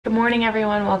Good morning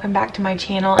everyone, welcome back to my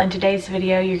channel. In today's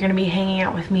video you're going to be hanging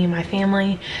out with me and my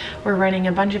family. We're running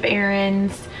a bunch of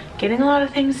errands, getting a lot of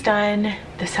things done.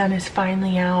 The sun is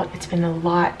finally out. It's been a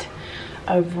lot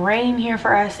of rain here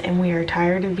for us and we are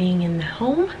tired of being in the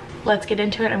home. Let's get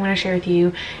into it. I'm going to share with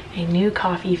you a new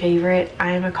coffee favorite.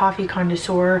 I am a coffee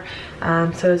connoisseur,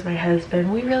 so is my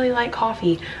husband. We really like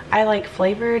coffee. I like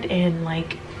flavored and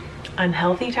like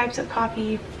unhealthy types of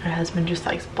coffee. My husband just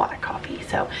likes black coffee.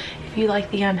 So if you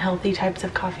like the unhealthy types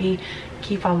of coffee,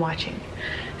 keep on watching.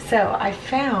 So I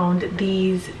found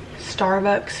these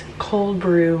Starbucks cold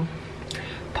brew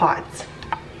pots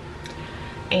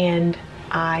and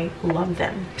I love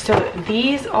them. So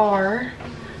these are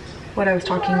what I was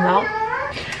talking about.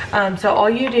 So all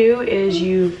you do is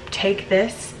you take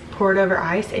this, pour it over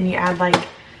ice, and you add like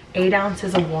 8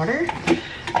 ounces of water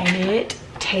and it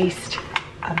tastes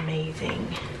amazing.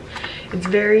 It's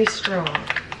very strong.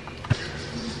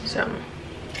 So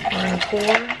I'm gonna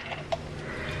pour.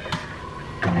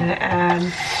 I'm gonna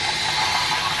add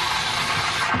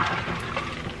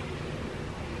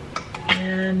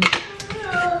and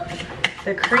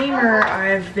the creamer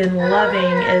I've been loving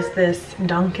is this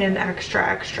Dunkin' Extra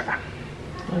Extra.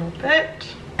 A little bit.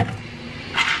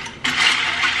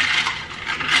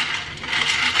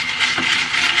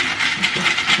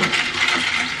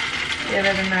 Give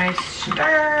it a nice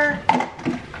stir.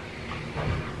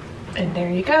 And there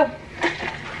you go.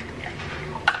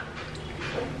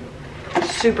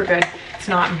 Super good. It's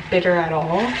not bitter at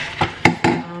all.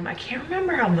 I can't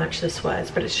remember how much this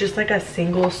was, but it's just like a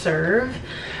single serve.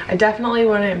 I definitely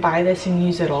wouldn't buy this and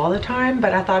use it all the time,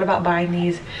 but I thought about buying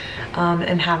these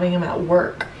and having them at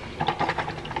work.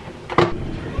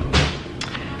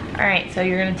 All right, so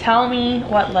you're gonna tell me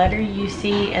what letter you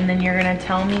see, and then you're gonna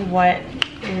tell me what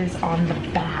is on the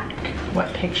back,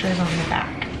 what picture is on the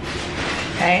back.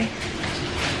 Okay?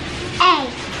 A.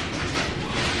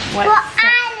 What?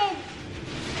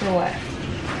 For what?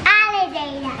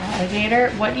 alligator.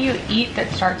 Alligator. What do you eat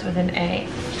that starts with an A?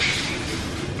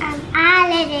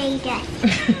 Alligator.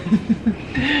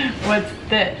 What's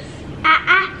this?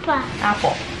 Apple.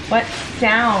 Apple. What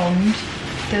sound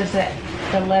does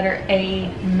the letter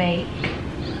A make?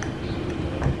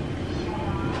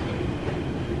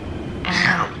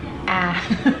 Ah. Ah.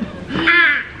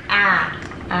 Ah.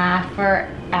 Ah for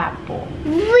apple.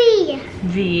 V.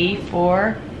 V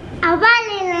for A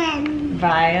violin.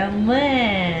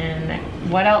 violin.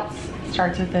 What else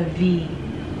starts with a V?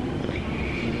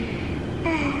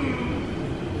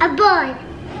 A bird.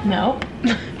 Nope.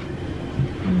 V.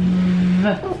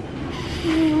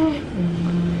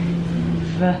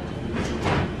 V.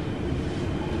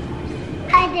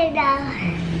 I don't know.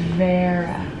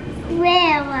 Vera.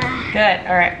 Vera. Good,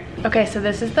 all right. Okay, so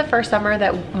this is the first summer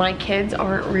that my kids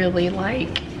aren't really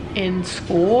like in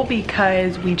school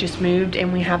because we just moved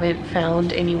and we haven't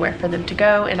found anywhere for them to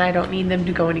go, and I don't need them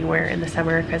to go anywhere in the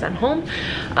summer because I'm home.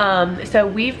 So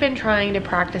we've been trying to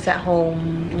practice at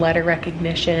home letter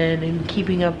recognition and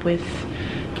keeping up with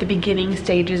the beginning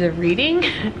stages of reading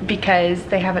because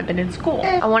they haven't been in school.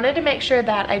 I wanted to make sure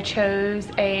that I chose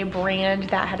a brand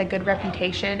that had a good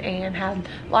reputation and had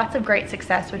lots of great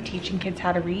success with teaching kids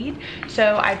how to read.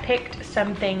 So I picked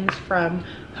some things from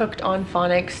Hooked on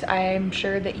Phonics. I'm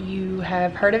sure that you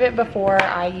have heard of it before.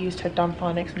 I used Hooked on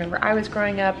Phonics whenever I was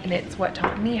growing up, and it's what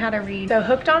taught me how to read. So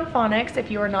Hooked on Phonics,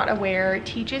 if you are not aware,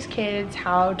 teaches kids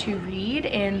how to read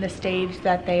in the stage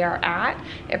that they are at.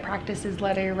 It practices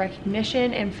letter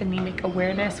recognition and phonemic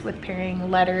awareness with pairing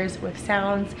letters with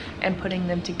sounds and putting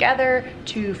them together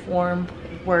to form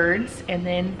words and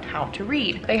then how to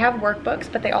read. They have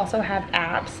workbooks, but they also have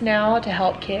apps now to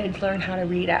help kids learn how to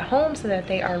read at home so that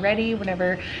they are ready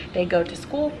whenever they go to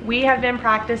school. We have been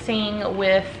practicing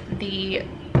with the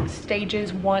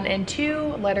stages 1 and 2,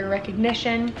 letter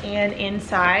recognition, and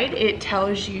inside it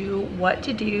tells you what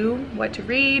to do, what to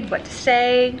read, what to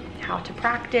say, how to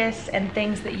practice, and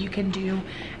things that you can do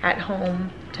at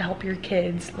home to help your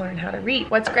kids learn how to read.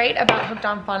 What's great about Hooked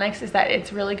on Phonics is that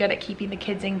it's really good at keeping the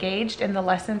kids engaged, and the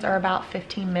lessons are about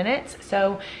 15 minutes.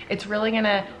 So it's really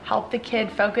gonna help the kid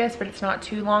focus, but it's not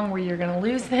too long where you're gonna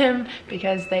lose them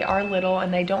because they are little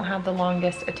and they don't have the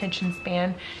longest attention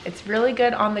span. It's really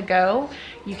good on the go.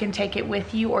 You can take it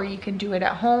with you or you can do it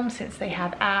at home since they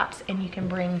have apps, and you can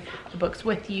bring the books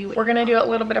with you. We're gonna do a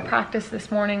little bit of practice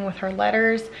this morning with her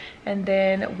letters, and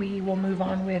then we will move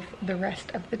on with the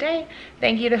rest of the day.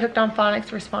 Thank you to Hooked on Phonics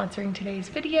for sponsoring today's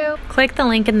video. Click the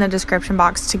link in the description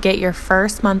box to get your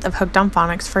first month of Hooked on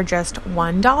Phonics for just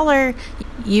 $1.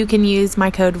 You can use my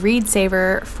code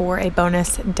READSAVER for a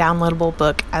bonus downloadable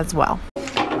book as well.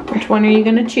 Which one are you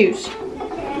going to choose?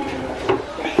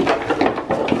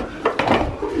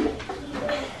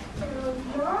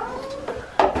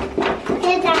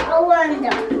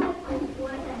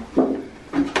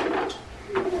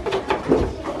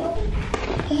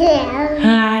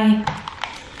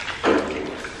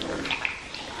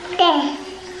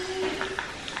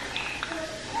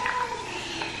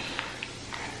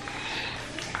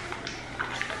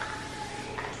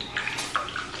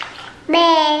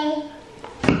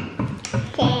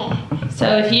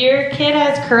 your kid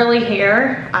has curly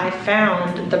hair, I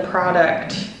found the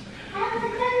product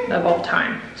of all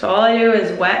time. So all I do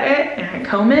is wet it and I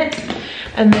comb it.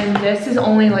 And then this is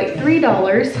only like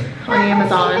 $3 on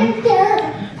Amazon.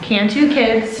 Cantu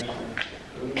Kids.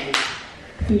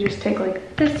 You just take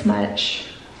like this much.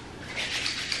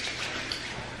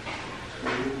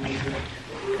 And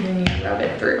then you rub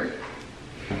it through.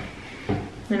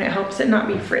 And it helps it not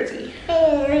be frizzy.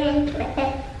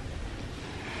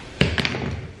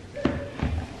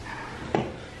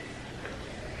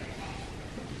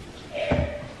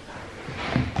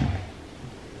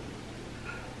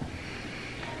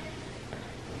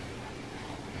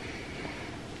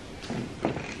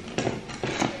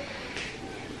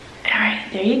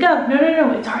 There you go.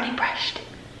 No, it's already brushed.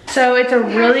 So it's a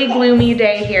really gloomy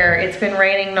day here. It's been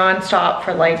raining nonstop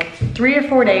for like 3 or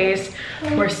 4 days.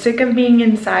 We're sick of being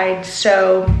inside,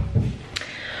 so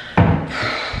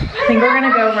I think we're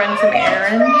gonna go run some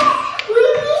errands. We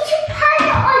need to put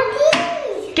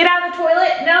on these. Get out of the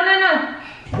toilet.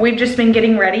 No. We've just been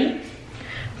getting ready.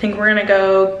 I think we're gonna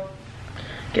go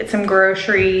get some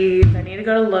groceries. I need to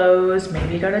go to Lowe's,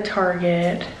 maybe go to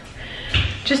Target.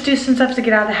 Just do some stuff to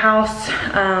get out of the house.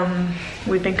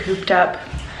 We've been cooped up.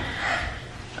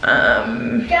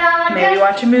 Maybe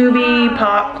watch a movie,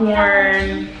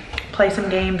 popcorn, play some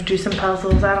games, do some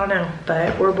puzzles, I don't know.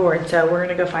 But we're bored, so we're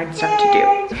gonna go find stuff to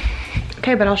do.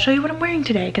 Okay, but I'll show you what I'm wearing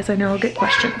today because I know I'll get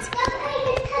questions.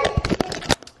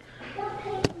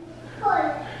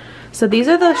 So these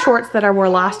are the shorts that I wore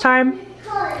last time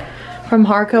from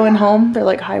Harco and Home. They're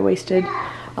like high-waisted.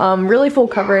 Really full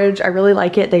coverage. I really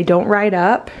like it. They don't ride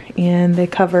up and they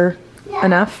cover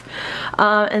enough.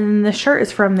 And the shirt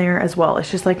is from there as well. It's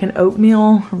just like an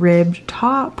oatmeal ribbed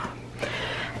top.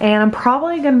 And I'm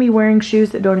probably going to be wearing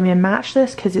shoes that don't even match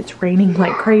this because it's raining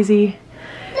like crazy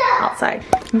outside.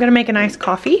 I'm going to make a nice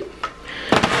coffee.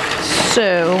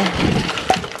 So,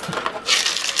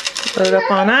 load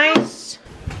up on ice.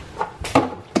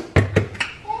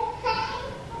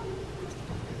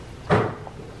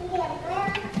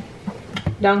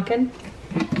 Dunkin'.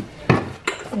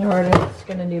 And we're just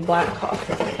gonna do black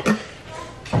coffee.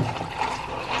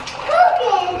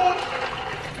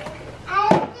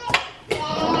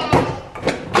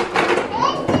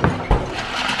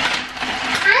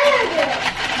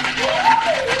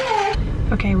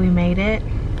 Okay, we made it.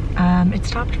 It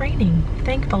stopped raining,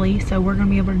 thankfully, so we're gonna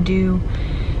be able to do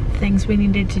things we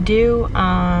needed to do.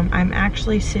 I'm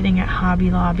actually sitting at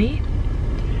Hobby Lobby.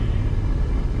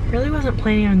 Really wasn't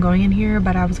planning on going in here,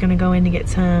 but I was gonna go in to get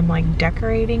some like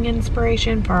decorating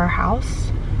inspiration for our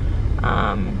house.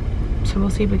 So we'll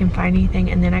see if we can find anything,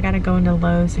 and then I gotta go into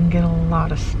Lowe's and get a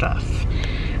lot of stuff.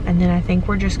 And then I think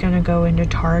we're just gonna go into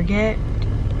Target,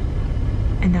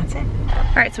 and that's it.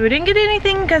 All right, so we didn't get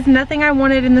anything because nothing I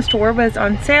wanted in the store was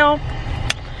on sale.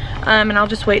 And I'll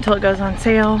just wait till it goes on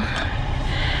sale.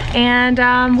 And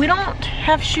we don't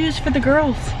have shoes for the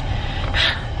girls.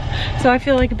 So I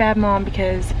feel like a bad mom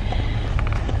because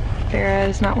Vera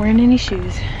is not wearing any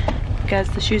shoes because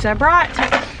the shoes I brought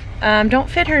don't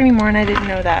fit her anymore, and I didn't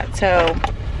know that. So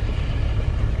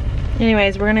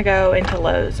anyways, we're gonna go into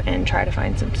Lowe's and try to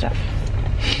find some stuff.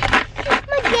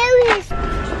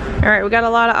 All right, we got a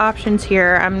lot of options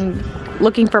here. I'm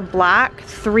looking for black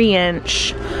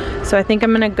 3-inch. So I think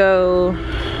I'm gonna go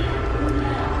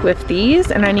with these,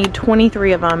 and I need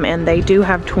 23 of them, and they do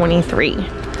have 23.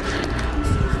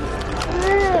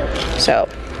 So,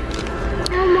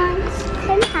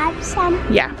 Can have some.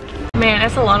 Yeah. Man,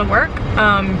 it's a lot of work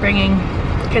bringing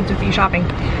kids with you shopping.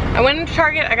 I went into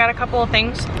Target, I got a couple of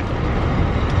things.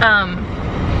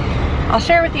 I'll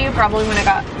share with you probably when I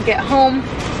get home.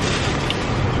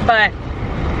 But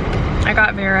I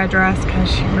got Vera a dress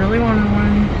because she really wanted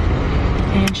one,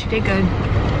 and she did good,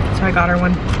 so I got her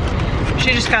one. She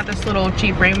just got this little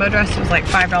cheap rainbow dress. It was like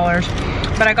 $5.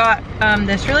 But I got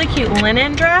this really cute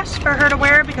linen dress for her to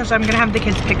wear because I'm gonna have the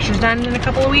kids' pictures done in a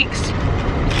couple of weeks.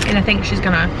 And I think she's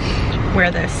gonna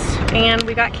wear this. And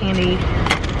we got candy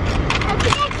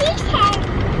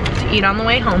to eat on the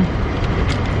way home.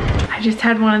 I just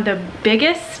had one of the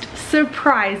biggest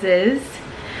surprises.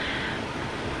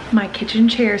 My kitchen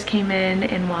chairs came in,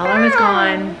 and while I was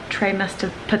gone, Trey must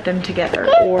have put them together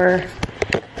or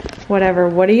whatever.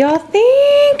 What do y'all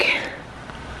think?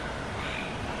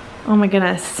 Oh my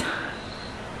goodness.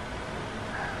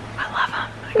 I love them.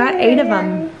 I got 8 of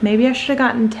them. Maybe I should have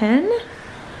gotten 10.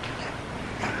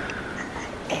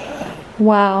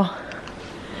 Wow.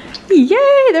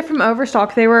 Yay, they're from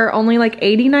Overstock. They were only like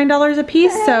 $89 a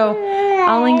piece, so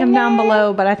I'll link them down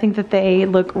below, but I think that they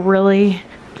look really,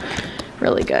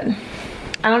 really good.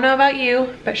 I don't know about you,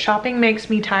 but shopping makes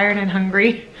me tired and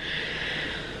hungry.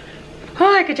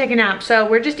 Oh, I could take a nap. So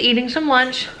we're just eating some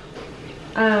lunch.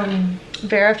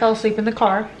 Vera fell asleep in the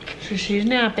car, so she's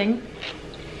napping.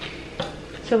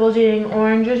 Sybil's eating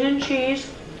oranges and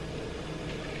cheese.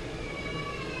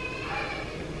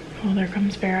 Oh, there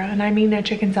comes Vera. And I mean a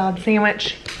chicken salad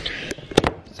sandwich.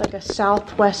 It's like a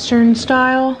southwestern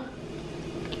style.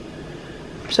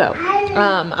 So,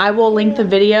 I will link the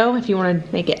video if you want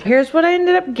to make it. Here's what I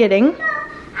ended up getting.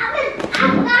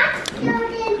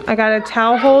 I got a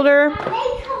towel holder,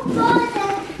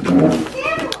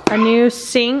 a new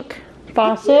sink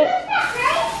faucet,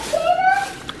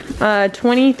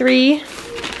 23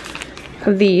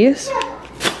 of these,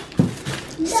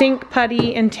 sink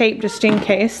putty and tape just in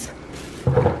case.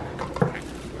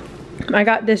 I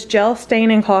got this gel stain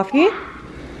in coffee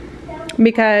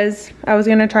because I was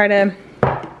gonna try to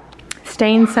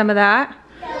stain some of that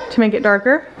to make it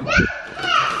darker.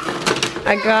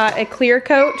 I got a clear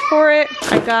coat for it.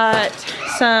 I got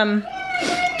some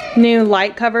new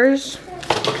light covers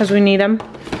because we need them.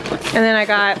 And then I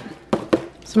got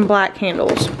some black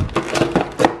handles.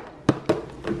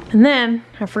 And then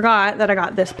I forgot that I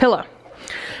got this pillow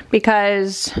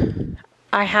because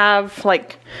I have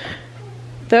like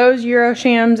those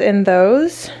Euroshams and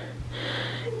those.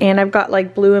 And I've got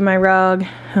like blue in my rug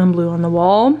and blue on the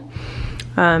wall.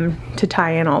 To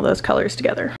tie in all those colors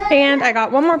together. And I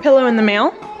got one more pillow in the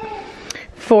mail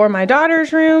for my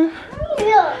daughter's room.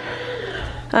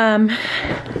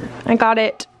 I got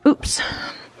it, oops.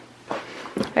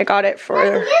 I got it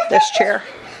for this chair.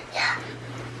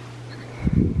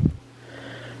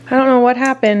 I don't know what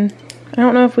happened. I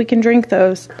don't know if we can drink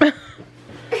those.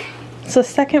 It's the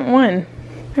second one.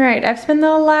 All right, I've spent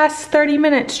the last 30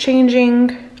 minutes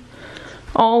changing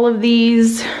all of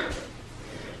these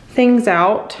things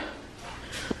out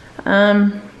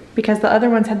because the other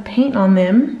ones had paint on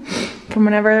them from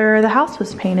whenever the house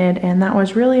was painted, and that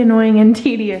was really annoying and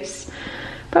tedious.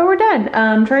 But we're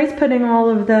done. Trey's putting all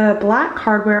of the black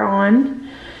hardware on,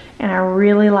 and I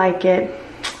really like it.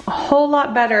 A whole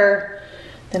lot better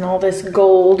than all this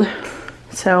gold.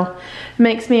 So it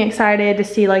makes me excited to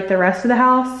see like the rest of the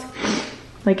house.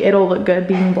 Like it'll look good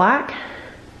being black.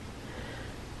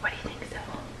 What do you think,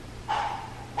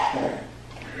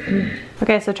 Sybil?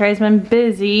 Okay, so Trey's been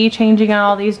busy changing out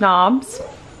all these knobs.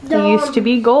 They used to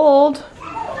be gold.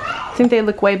 I think they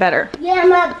look way better. Yeah,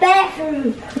 my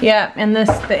bathroom. Yeah, and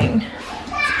this thing.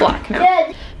 It's black now.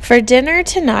 Yeah. For dinner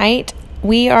tonight,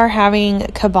 we are having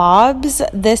kebabs.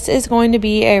 This is going to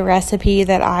be a recipe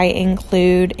that I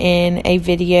include in a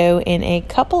video in a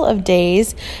couple of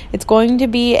days. It's going to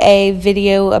be a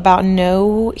video about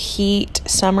no heat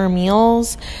summer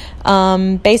meals.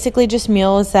 Basically just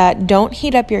meals that don't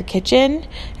heat up your kitchen,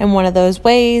 and one of those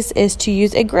ways is to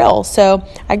use a grill. So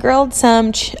I grilled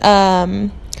some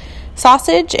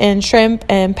sausage and shrimp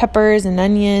and peppers and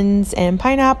onions and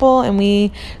pineapple, and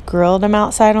we grilled them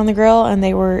outside on the grill, and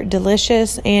they were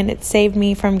delicious, and it saved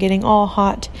me from getting all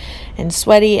hot and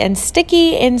sweaty and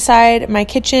sticky inside my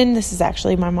kitchen. This is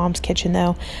actually my mom's kitchen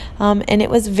though, and it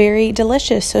was very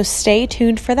delicious. So stay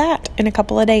tuned for that in a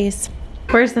couple of days.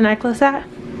 Where's the necklace at?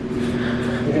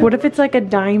 What if it's like a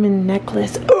diamond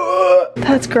necklace? Ugh,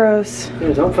 that's gross.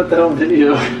 Yeah, don't put that on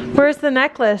video. Where's the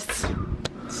necklace?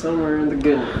 Somewhere in the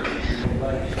gimmick.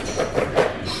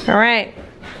 All right,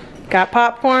 got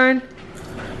popcorn.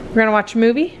 We're gonna watch a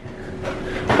movie.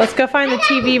 Let's go find the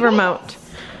TV remote.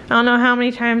 I don't know how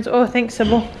many times, oh, thanks,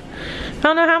 Sybil. I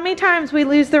don't know how many times we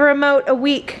lose the remote a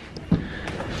week.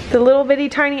 The little bitty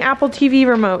tiny Apple TV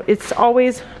remote, it's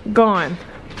always gone.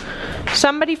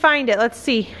 Somebody find it. Let's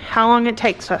see how long it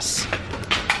takes us.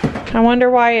 I wonder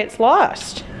why it's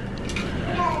lost.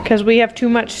 Because we have too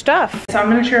much stuff. So I'm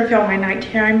gonna share with y'all my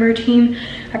nighttime routine.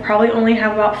 I probably only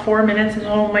have about 4 minutes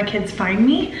until my kids find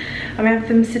me. I'm gonna have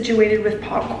them situated with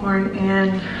popcorn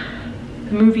and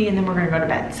the movie, and then we're gonna go to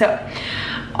bed. So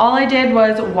all I did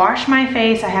was wash my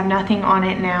face. I have nothing on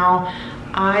it now.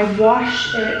 I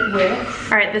wash it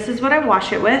with, all right, this is what I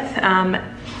wash it with.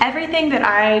 Everything that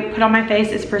I put on my face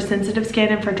is for sensitive skin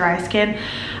and for dry skin.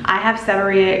 I have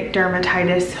seborrheic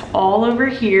dermatitis all over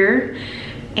here,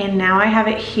 and now I have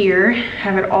it here. I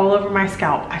have it all over my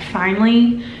scalp. I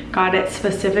finally got it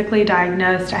specifically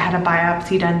diagnosed. I had a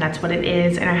biopsy done, that's what it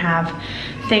is, and I have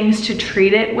things to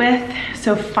treat it with.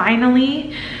 So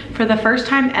finally, for the first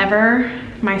time ever,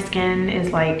 my skin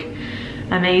is like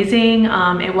amazing.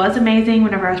 It was amazing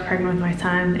whenever I was pregnant with my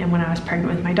son, and when I was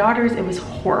pregnant with my daughters, it was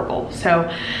horrible.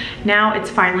 So now it's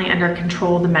finally under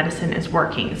control. The medicine is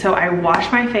working. So I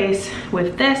wash my face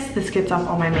with this. This gets off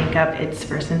all my makeup. It's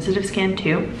for sensitive skin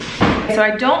too. So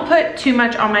I don't put too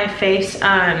much on my face.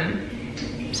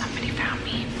 Somebody found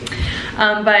me.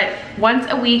 But once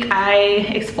a week I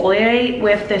exfoliate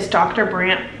with this Dr.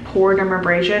 Brandt Pore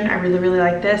Dermabrasion. I really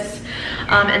like this.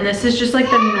 And this is just like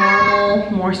the normal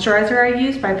moisturizer I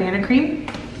use by Vanacream.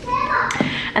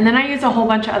 And then I use a whole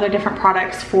bunch of other different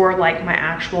products for like my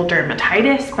actual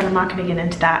dermatitis, but I'm not gonna get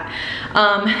into that.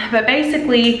 But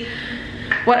basically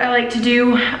what I like to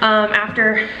do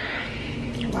after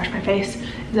I wash my face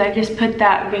is I just put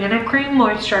that Vanacream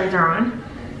moisturizer on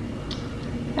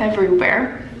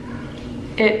everywhere.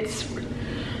 It's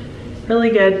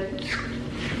really good. It's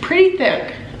pretty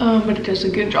thick, but it does a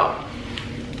good job.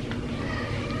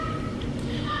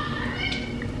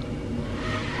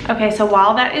 Okay, so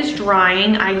while that is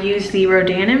drying, I use the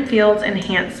Rodan & Fields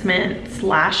Enhancement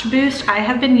Lash Boost. I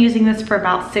have been using this for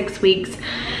about 6 weeks,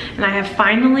 and I have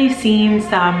finally seen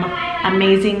some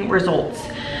amazing results.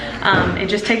 It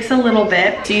just takes a little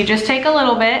bit. So you just take a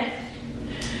little bit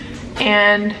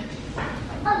and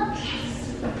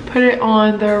put it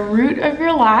on the root of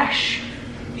your lash.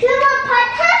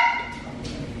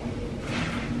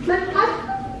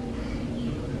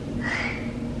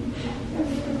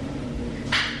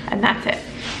 And that's it.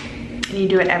 And you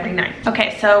do it every night.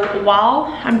 Okay, so while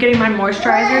I'm getting my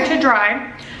moisturizer to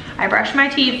dry, I brush my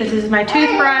teeth. This is my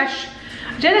toothbrush.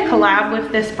 I did a collab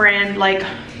with this brand like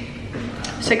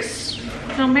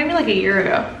maybe like a year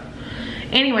ago.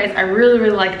 Anyways, I really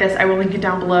like this. I will link it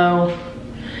down below.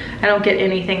 I don't get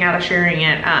anything out of sharing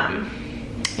it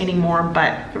anymore,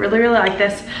 but I really like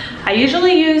this. I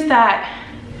usually use that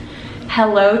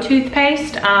Hello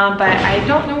toothpaste, but I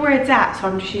don't know where it's at, so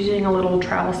I'm just using a little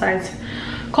travel size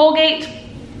Colgate,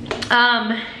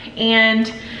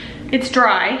 and it's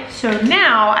dry. So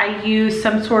now I use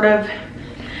some sort of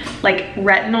like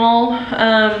retinol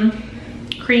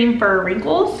cream for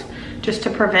wrinkles, just to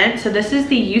prevent. So this is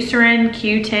the Eucerin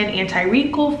Q10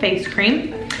 Anti-Wrinkle Face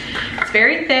Cream. It's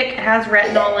very thick, it has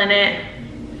retinol in it,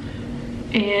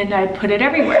 and I put it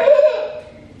everywhere.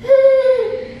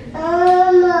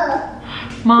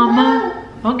 Mama,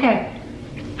 okay.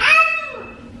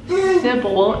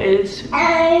 Sybil is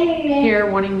here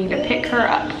wanting me to pick her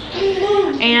up.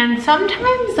 And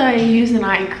sometimes I use an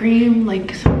eye cream,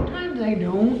 like sometimes I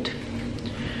don't.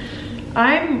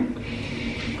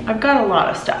 I've got a lot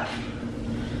of stuff.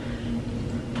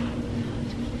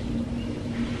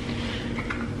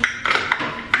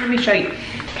 Let me show you.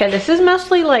 Okay, this is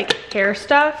mostly like hair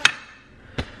stuff.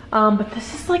 But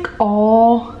this is like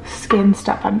all skin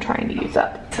stuff I'm trying to use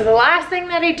up. So the last thing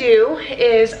that I do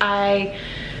is I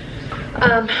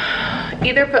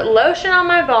either put lotion on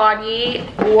my body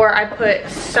or I put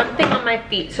something on my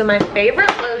feet. So my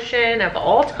favorite lotion of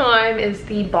all time is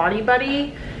the Body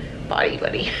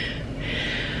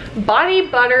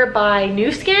Butter by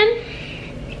New Skin.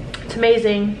 It's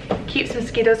amazing. Keeps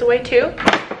mosquitoes away too.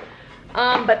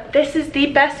 But this is the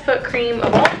best foot cream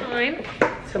of all time.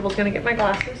 Sybil's gonna get my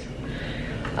glasses.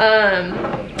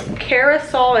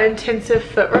 Carousel Intensive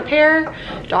Foot Repair.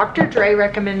 Dr. Trey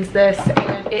recommends this,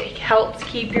 and it helps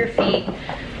keep your feet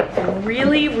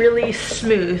really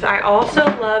smooth. I also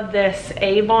love this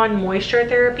Avon Moisture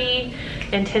Therapy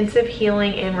Intensive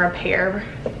Healing and Repair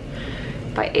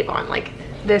by Avon. Like,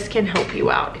 this can help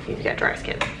you out if you've got dry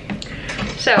skin.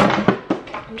 So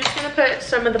I'm just gonna put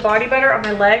some of the body butter on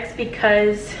my legs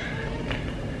because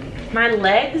my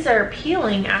legs are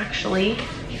peeling actually,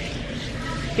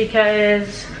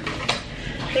 because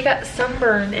they got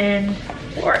sunburn in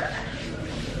Florida.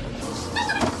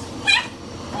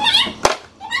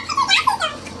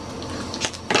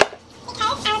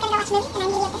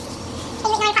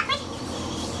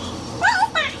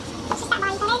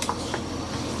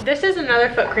 This is another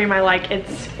foot cream I like.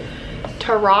 It's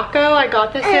Tarocco. I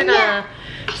got this in a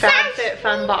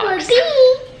FabFitFun box.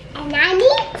 And I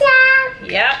need some.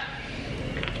 Yep.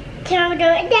 Can I go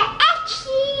with the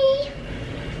etchy?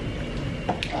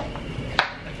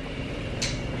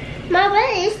 Mom,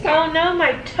 what is that? Oh no,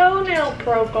 my toenail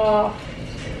broke off.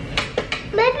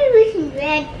 Maybe we can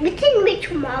make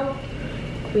tomorrow.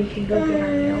 We can go get our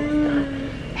nails done.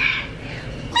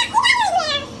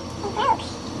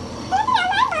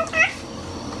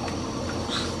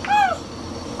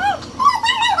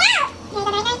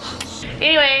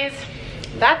 Anyways,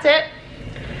 that's it.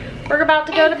 We're about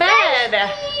to go to bed.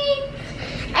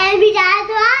 And we gotta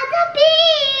go on the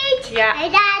beach. Yeah.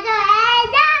 And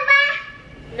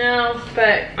No,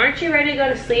 but aren't you ready to go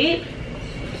to sleep?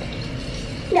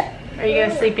 No. Are you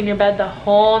gonna sleep in your bed the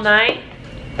whole night?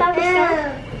 By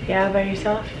myself? Yeah, by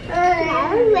yourself?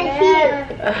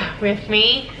 With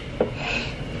me?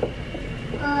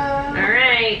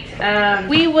 Alright,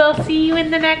 we will see you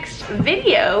in the next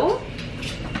video.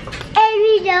 And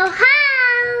we know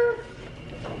how.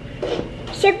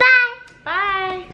 So bye. Bye.